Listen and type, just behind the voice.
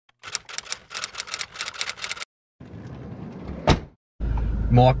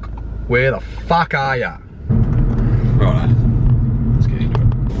Mike, where the fuck are ya? Righto, let's get into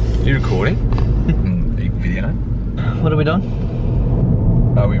it. Are you recording? Are you videoing? What are we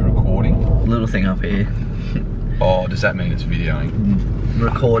doing? Are we recording? Little thing up here. Oh, does that mean it's videoing?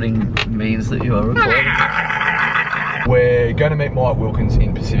 Recording means that you are recording. We're going to meet Mike Wilkins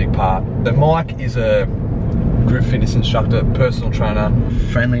in Pacific Park. So Mike is a group fitness instructor, personal trainer.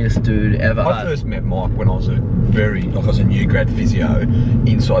 Friendliest dude ever. I first met Mike when I was a new grad physio,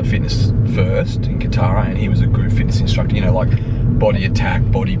 Inside Fitness first in Katara, and he was a group fitness instructor, you know, like body attack,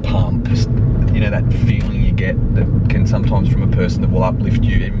 body pump, you know, that feeling you get that can sometimes from a person that will uplift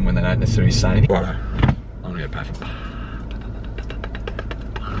you even when they don't necessarily say anything. Righto, I'm gonna go pay for.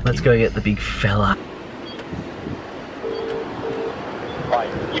 Let's go get the big fella.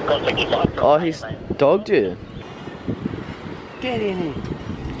 Oh, he's dogged you. Get in here.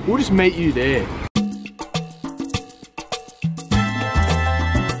 We'll just meet you there.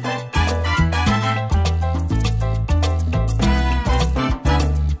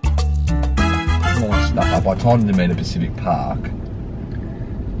 My stuff up. I told him to meet at Pacific Park.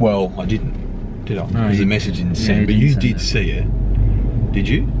 Well, I didn't, did I? No, There's a message in send, but you did see it. Did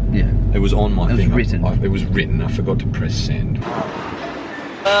you? Yeah. It was on my thing. It was written. It was written. I forgot to press send.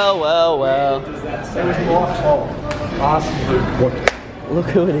 Well. It was my fault. Ask Luke what. Look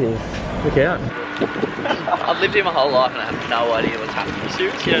who it is. Look out. I've lived here my whole life and I have no idea what's happening.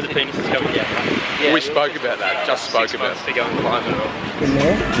 Serious? You know the penis is coming down, right? Yeah, We spoke about that. Just spoke about it. To go and climb it all. In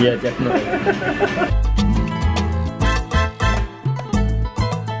there? Yeah, definitely.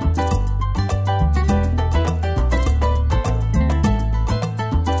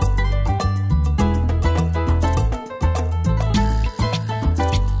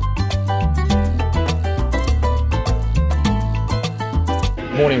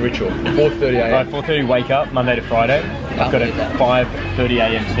 Morning ritual. 4:30 a.m. Right, 4:30 wake up, Monday to Friday. I've got a 5:30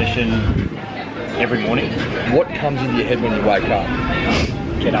 a.m. session every morning. What comes into your head when you wake up?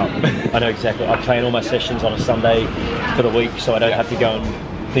 Get up. I know exactly. I plan all my sessions on a Sunday for the week, so I don't have to go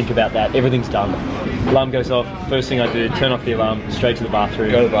and think about that. Everything's done. Alarm goes off. First thing I do, turn off the alarm, straight to the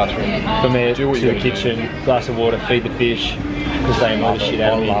bathroom. Go to the bathroom. From there Do what to you the gotta kitchen, glass of water, feed the fish, because they annoy the shit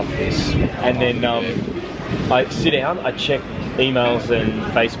out of me. I love this. And then I sit down, I check emails and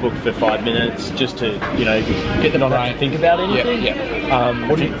Facebook for 5 minutes just to, you know, get them not have to think about anything.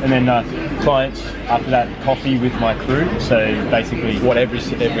 And then clients, after that, coffee with my crew. So basically, every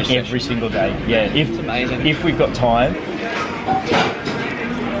single day. Yeah, if we've got time.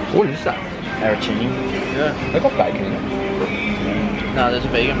 What is that? Arancini. Yeah. They got bacon in it. No, there's a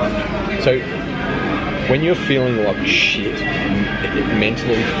vegan one. So, when you're feeling like shit,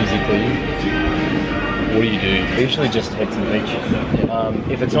 mentally, physically, what do you do? I usually just head to the beach.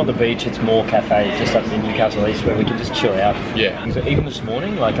 If it's not the beach, it's more cafe, just up in Newcastle East, where we can just chill out. Yeah. So even this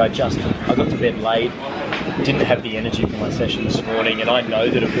morning, like I got to bed late, didn't have the energy for my session this morning, and I know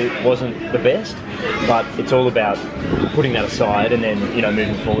that it wasn't the best, but it's all about putting that aside and then, you know,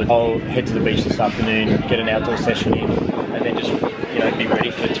 moving forward. I'll head to the beach this afternoon, get an outdoor session in, and then just, you know, be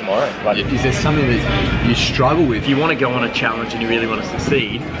ready for tomorrow. Like, is there something that you struggle with? if you want to go on a challenge and you really want to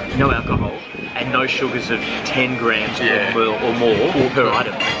succeed, no alcohol and no sugars of 10 grams or more per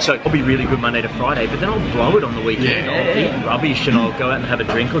item. So I'll be really good Monday to Friday, but then I'll blow it on the weekend. I'll eat rubbish and I'll go out and have a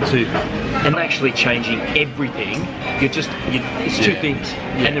drink or two. And actually changing everything, it's two things,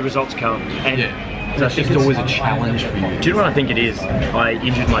 and the results come. And I think it's always a challenge for you. do you know what I think it is? I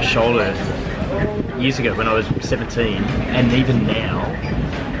injured my shoulder years ago when I was 17, and even now,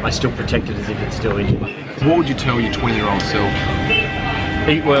 I still protect it as if it's still injured. What would you tell your 20-year-old self?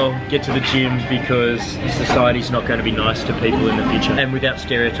 Eat well, get to the gym, because society's not going to be nice to people in the future. And without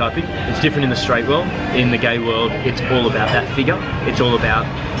stereotyping, it's different in the straight world. In the gay world, it's all about that figure. It's all about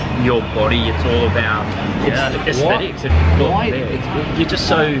your body. It's all about aesthetics. You're just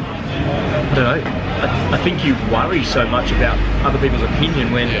so, I don't know, I think you worry so much about other people's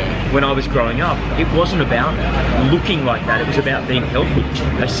opinion when I was growing up. It wasn't about looking like that, it was about being healthy.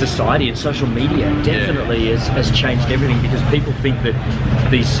 As society and social media definitely has changed everything, because people think that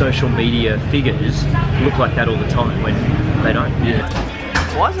these social media figures look like that all the time when they don't.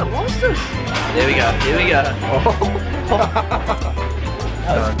 Why is it monsters? There we go, here we go.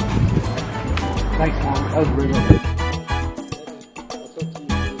 Thanks, Mom. That was really good.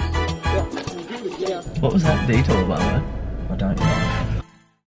 What was that detour, by the way? I don't know.